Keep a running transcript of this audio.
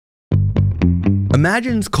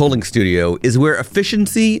Imagine's Culling Studio is where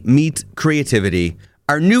efficiency meets creativity.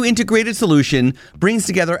 Our new integrated solution brings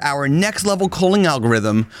together our next-level culling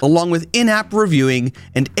algorithm along with in-app reviewing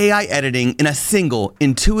and AI editing in a single,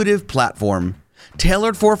 intuitive platform.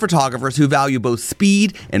 Tailored for photographers who value both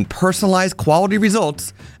speed and personalized quality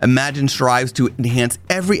results, Imagine strives to enhance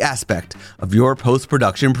every aspect of your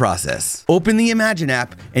post-production process. Open the Imagine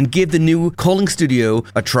app and give the new Culling Studio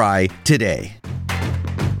a try today.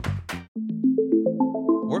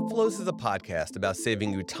 Workflows is a podcast about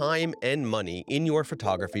saving you time and money in your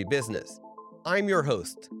photography business. I'm your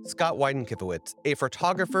host, Scott Wyden-Kifowitz, a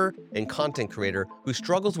photographer and content creator who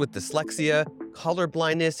struggles with dyslexia, color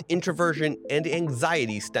blindness, introversion, and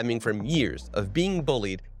anxiety stemming from years of being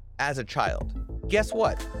bullied as a child. Guess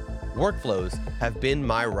what? Workflows have been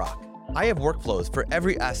my rock. I have workflows for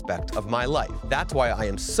every aspect of my life. That's why I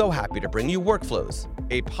am so happy to bring you Workflows,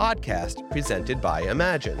 a podcast presented by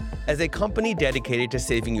Imagine. As a company dedicated to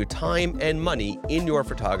saving you time and money in your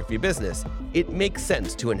photography business, it makes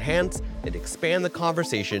sense to enhance and expand the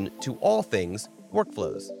conversation to all things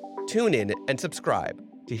workflows. Tune in and subscribe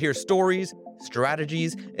to hear stories,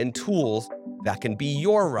 strategies, and tools that can be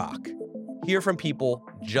your rock. Hear from people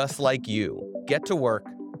just like you. Get to work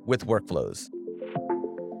with Workflows.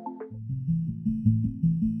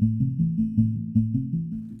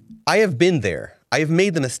 I have been there. I have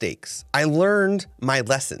made the mistakes. I learned my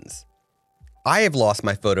lessons. I have lost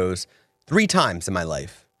my photos 3 times in my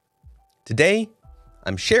life. Today,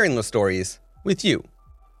 I'm sharing those stories with you.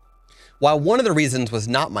 While one of the reasons was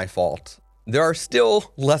not my fault, there are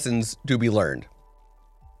still lessons to be learned.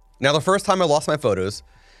 Now, the first time I lost my photos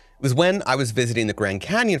was when I was visiting the Grand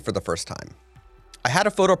Canyon for the first time. I had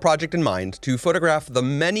a photo project in mind to photograph the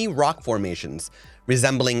many rock formations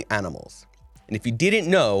resembling animals. And if you didn't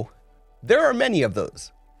know, there are many of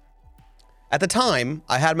those. At the time,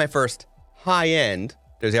 I had my first high-end,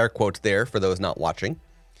 there's air quotes there for those not watching,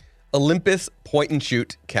 Olympus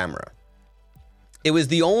point-and-shoot camera. It was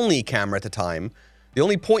the only camera at the time, the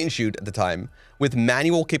only point-and-shoot at the time, with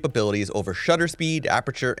manual capabilities over shutter speed,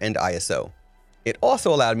 aperture, and ISO. It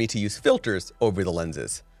also allowed me to use filters over the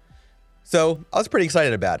lenses. So I was pretty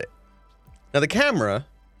excited about it. Now the camera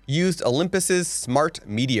used Olympus's smart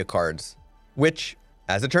media cards, which,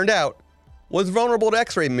 as it turned out, was vulnerable to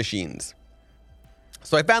X-ray machines.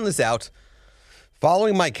 So I found this out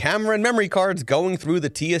following my camera and memory cards going through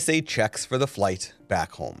the TSA checks for the flight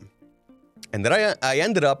back home. And then I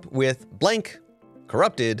ended up with blank,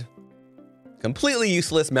 corrupted, completely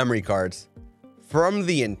useless memory cards from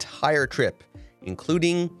the entire trip,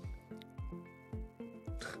 including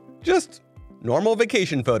just normal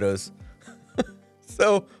vacation photos.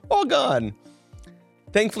 So, all gone.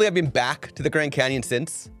 Thankfully, I've been back to the Grand Canyon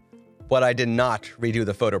since, but I did not redo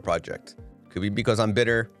the photo project. Could be because I'm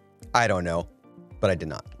bitter, I don't know, but I did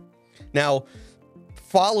not. Now,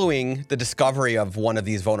 following the discovery of one of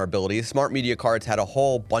these vulnerabilities, smart media cards had a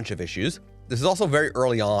whole bunch of issues. This is also very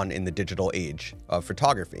early on in the digital age of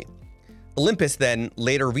photography. Olympus then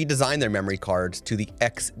later redesigned their memory cards to the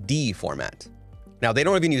XD format. Now, they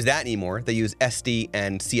don't even use that anymore. They use SD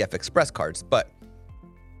and CF Express cards, but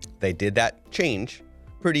they did that change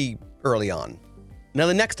pretty early on. Now,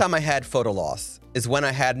 the next time I had photo loss is when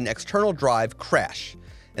I had an external drive crash,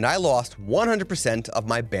 and I lost 100% of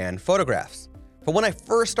my band photographs from when I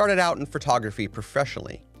first started out in photography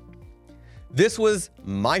professionally. This was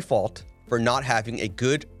my fault for not having a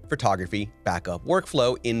good photography backup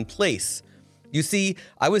workflow in place. You see,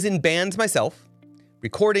 I was in bands myself,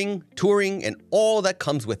 recording, touring, and all that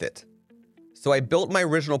comes with it. So I built my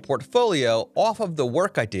original portfolio off of the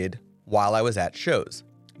work I did while I was at shows.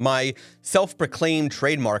 My self-proclaimed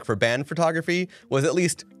trademark for band photography was at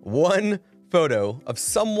least one photo of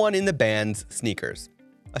someone in the band's sneakers.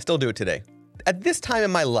 I still do it today. At this time in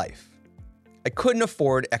my life, I couldn't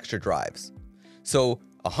afford extra drives. So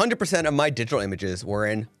 100% of my digital images were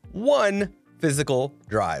in one physical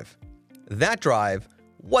drive. That drive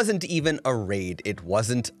wasn't even a RAID. It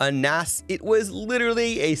wasn't a NAS. It was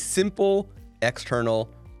literally a simple external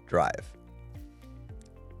drive.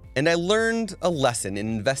 And I learned a lesson in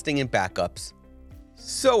investing in backups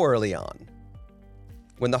so early on.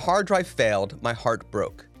 When the hard drive failed, my heart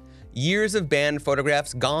broke. Years of band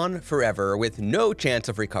photographs gone forever with no chance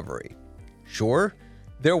of recovery. Sure,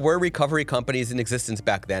 there were recovery companies in existence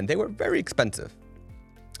back then. They were very expensive.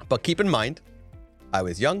 But keep in mind, I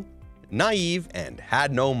was young, naive, and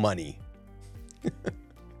had no money.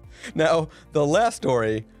 Now, the last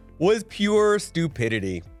story was pure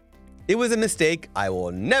stupidity. It was a mistake I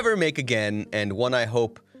will never make again, and one I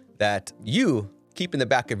hope that you keep in the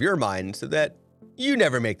back of your mind so that you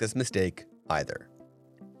never make this mistake either.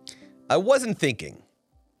 I wasn't thinking,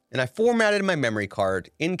 and I formatted my memory card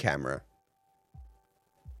in camera,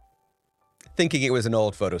 thinking it was an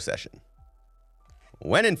old photo session.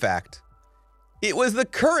 When in fact, it was the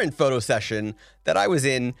current photo session that I was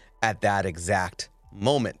in at that exact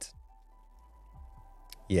moment.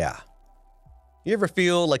 Yeah. You ever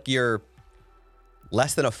feel like you're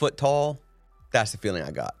less than a foot tall? That's the feeling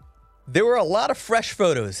I got. There were a lot of fresh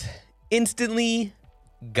photos instantly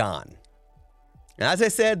gone. And as I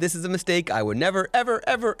said, this is a mistake I would never, ever,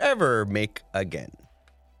 ever, ever make again.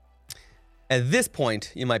 At this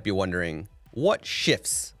point, you might be wondering what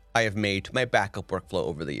shifts I have made to my backup workflow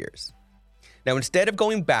over the years. Now, instead of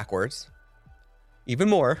going backwards, even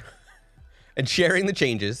more, and sharing the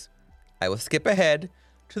changes, I will skip ahead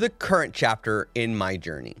to the current chapter in my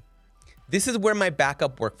journey. This is where my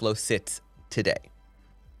backup workflow sits today.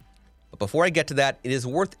 But before I get to that, it is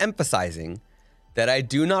worth emphasizing that I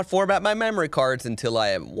do not format my memory cards until I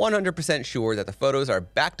am 100% sure that the photos are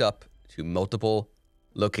backed up to multiple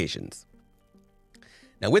locations.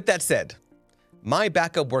 Now, with that said, my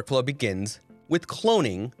backup workflow begins with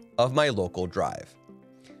cloning of my local drive.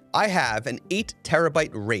 I have an 8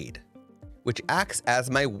 terabyte RAID, which acts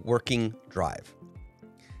as my working drive.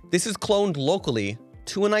 This is cloned locally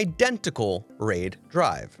to an identical RAID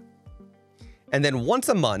drive. And then once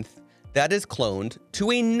a month, that is cloned to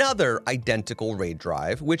another identical RAID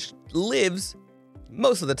drive, which lives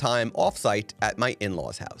most of the time off-site at my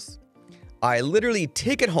in-laws' house. I literally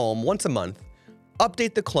take it home once a month,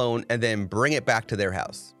 update the clone, and then bring it back to their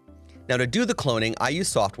house. Now, to do the cloning, I use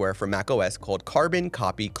software from macOS called Carbon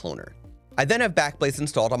Copy Cloner. I then have Backblaze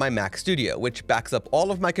installed on my Mac Studio, which backs up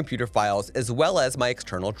all of my computer files as well as my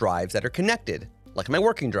external drives that are connected, like my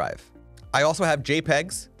working drive. I also have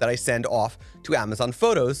JPEGs that I send off to Amazon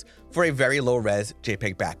Photos for a very low-res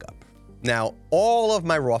JPEG backup. Now, all of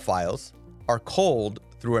my raw files are culled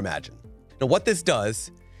through Imagine. Now, what this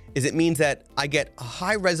does is it means that I get a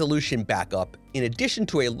high-resolution backup in addition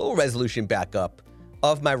to a low-resolution backup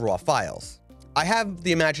of my raw files. I have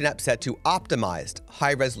the Imagine app set to optimized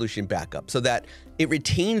high-resolution backup so that it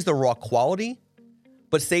retains the raw quality,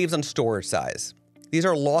 but saves on storage size. These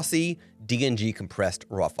are lossy DNG compressed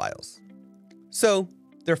raw files. So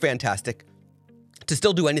they're fantastic to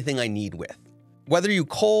still do anything I need with. Whether you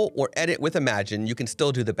cull or edit with Imagine, you can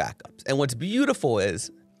still do the backups. And what's beautiful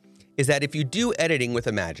is that if you do editing with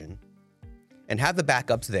Imagine and have the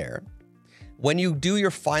backups there, when you do your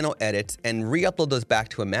final edits and re-upload those back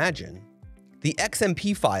to Imagine, the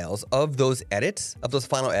XMP files of those edits, of those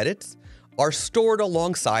final edits, are stored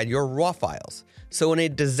alongside your raw files. So in a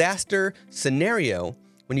disaster scenario,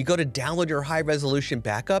 when you go to download your high-resolution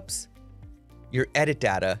backups, your edit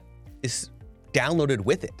data is downloaded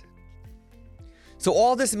with it. So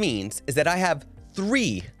all this means is that I have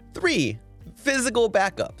three physical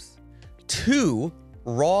backups, 2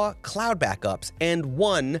 raw cloud backups, and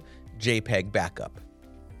 1 JPEG backup.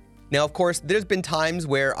 Now, of course, there's been times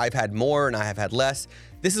where I've had more and I have had less.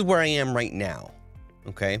 This is where I am right now,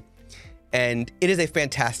 okay? And it is a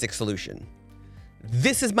fantastic solution.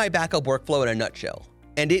 This is my backup workflow in a nutshell,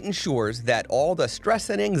 and it ensures that all the stress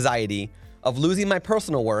and anxiety of losing my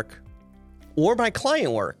personal work or my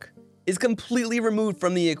client work is completely removed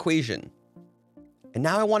from the equation. And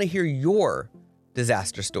now I want to hear your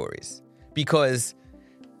disaster stories, because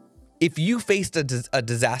if you faced a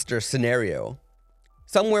disaster scenario,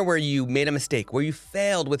 somewhere where you made a mistake, where you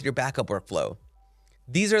failed with your backup workflow,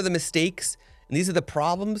 these are the mistakes and these are the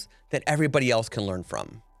problems that everybody else can learn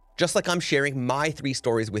from. Just like I'm sharing my 3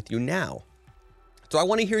 stories with you now. So I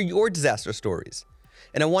want to hear your disaster stories,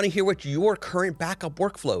 and I want to hear what your current backup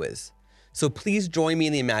workflow is. So please join me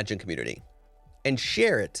in the Imagine community and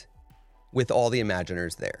share it with all the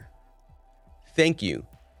Imaginers there. Thank you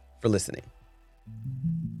for listening.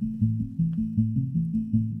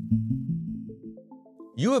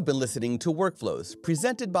 You have been listening to Workflows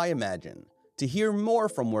presented by Imagine. To hear more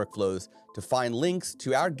from Workflows, to find links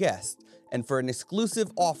to our guests, and for an exclusive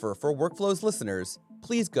offer for Workflows listeners,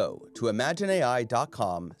 please go to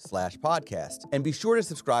imagineai.com/podcast and be sure to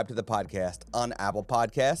subscribe to the podcast on Apple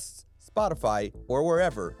Podcasts, Spotify, or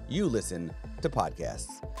wherever you listen to podcasts.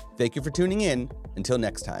 Thank you for tuning in. Until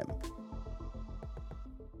next time.